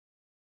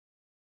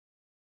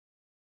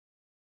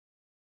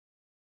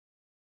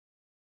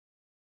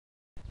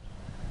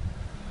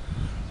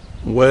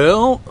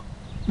Well,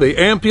 the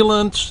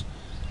ambulance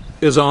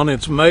is on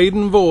its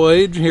maiden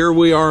voyage. Here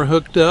we are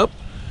hooked up.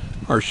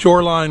 Our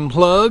shoreline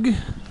plug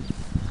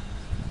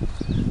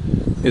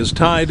is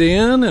tied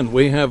in and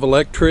we have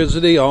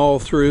electricity all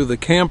through the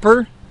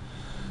camper.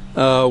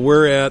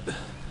 We're at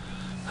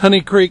Honey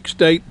Creek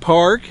State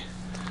Park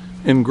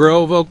in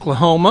Grove,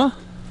 Oklahoma.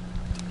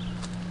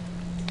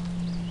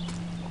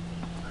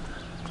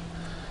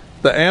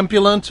 The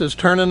ambulance is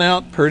turning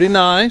out pretty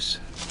nice.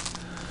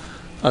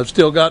 I've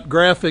still got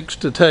graphics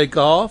to take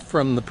off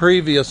from the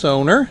previous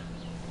owner,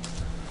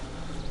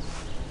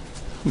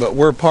 but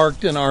we're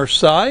parked in our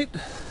site.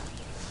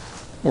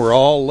 We're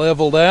all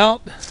leveled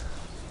out.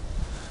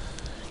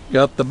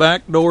 Got the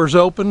back doors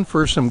open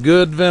for some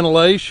good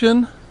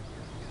ventilation,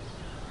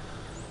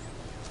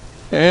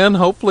 and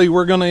hopefully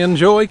we're going to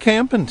enjoy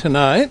camping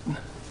tonight.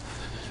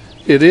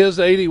 It is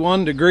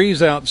 81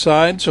 degrees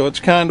outside, so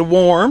it's kind of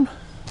warm.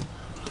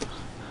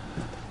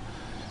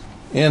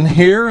 In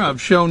here,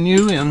 I've shown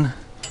you in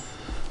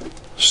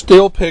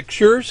still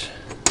pictures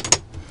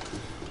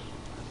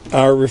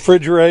our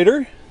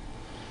refrigerator.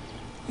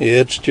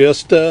 It's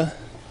just a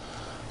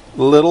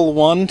little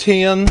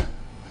 110.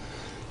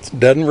 It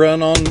doesn't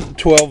run on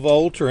 12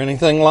 volts or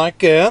anything like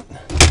that,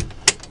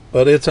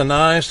 but it's a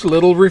nice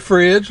little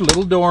fridge,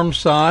 little dorm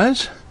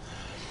size.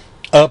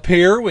 Up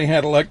here we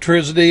had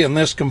electricity in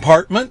this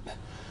compartment,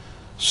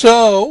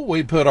 so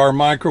we put our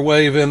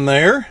microwave in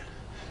there.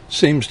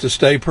 Seems to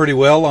stay pretty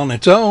well on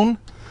its own.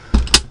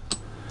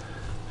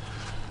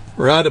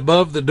 Right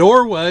above the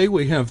doorway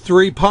we have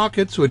 3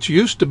 pockets, which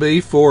used to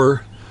be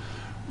for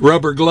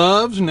rubber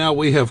gloves. Now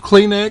we have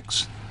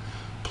Kleenex,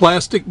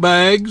 plastic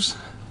bags,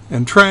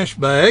 and trash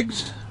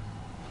bags.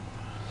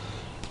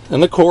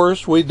 And of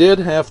course we did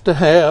have to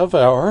have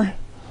our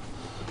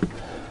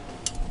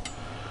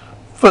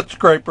foot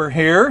scraper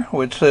here,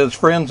 which says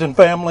friends and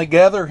family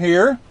gather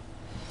here.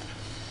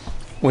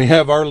 We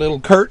have our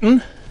little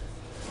curtain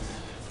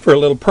for a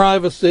little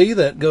privacy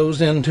that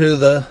goes into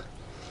the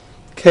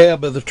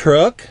cab of the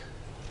truck.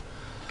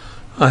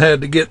 I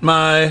had to get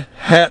my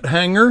hat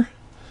hanger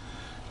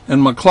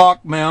and my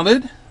clock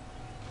mounted.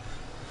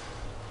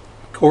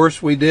 Of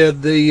course, we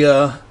did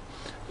the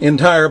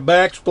entire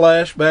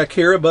backsplash back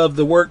here above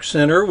the work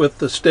center with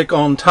the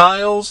stick-on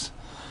tiles.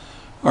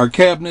 Our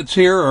cabinets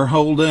here are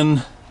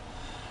holding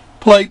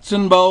plates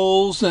and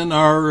bowls and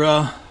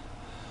our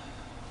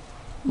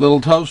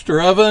little toaster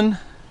oven.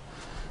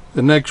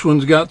 The next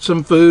one's got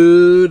some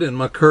food and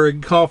my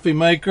Keurig coffee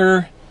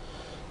maker.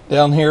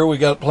 Down here we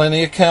got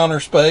plenty of counter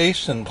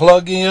space and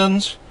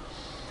plug-ins.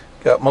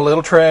 Got my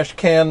little trash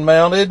can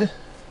mounted.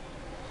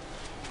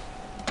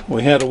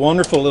 We had a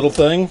wonderful little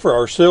thing for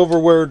our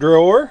silverware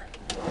drawer.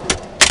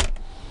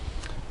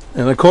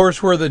 And of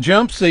course where the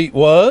jump seat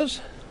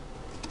was,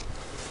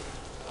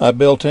 I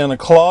built in a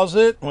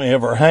closet. We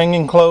have our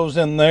hanging clothes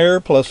in there,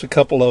 plus a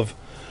couple of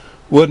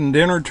wooden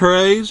dinner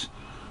trays.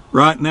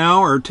 Right now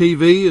our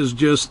TV is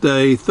just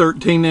a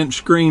 13-inch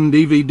screen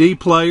DVD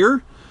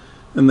player,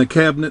 and the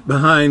cabinet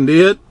behind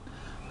it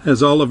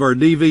has all of our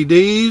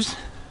DVDs.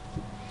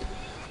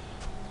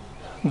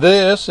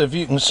 This, if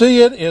you can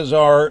see it, is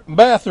our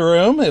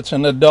bathroom. It's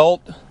an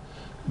adult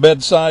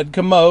bedside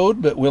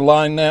commode, but we'll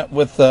line that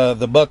with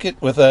the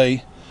bucket with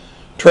a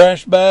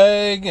trash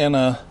bag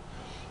and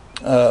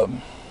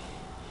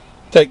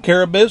take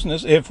care of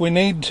business if we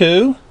need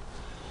to.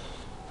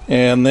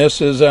 And this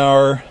is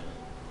our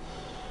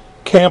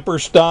camper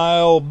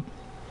style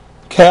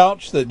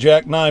couch that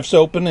jackknifes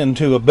open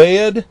into a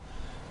bed.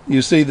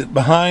 You see that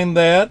behind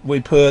that we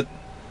put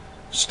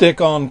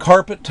stick-on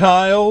carpet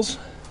tiles.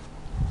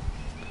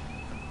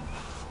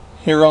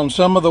 Here on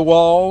some of the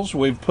walls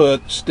we've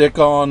put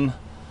stick-on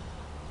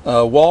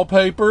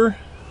wallpaper,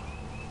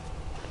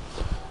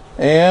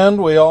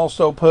 and we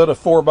also put a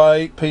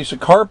 4x8 piece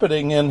of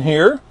carpeting in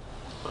here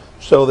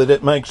so that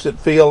it makes it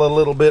feel a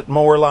little bit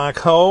more like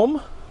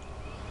home.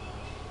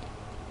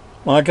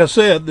 Like I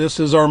said, this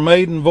is our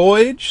maiden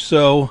voyage,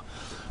 so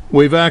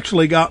we've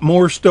actually got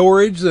more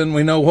storage than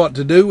we know what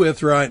to do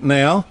with right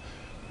now.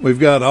 We've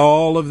got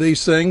all of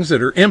these things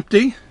that are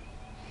empty,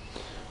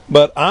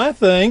 but I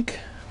think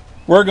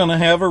we're going to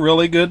have a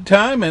really good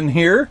time in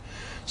here.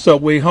 So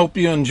we hope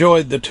you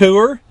enjoyed the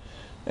tour,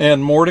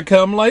 and more to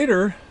come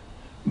later.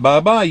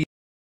 Bye-bye.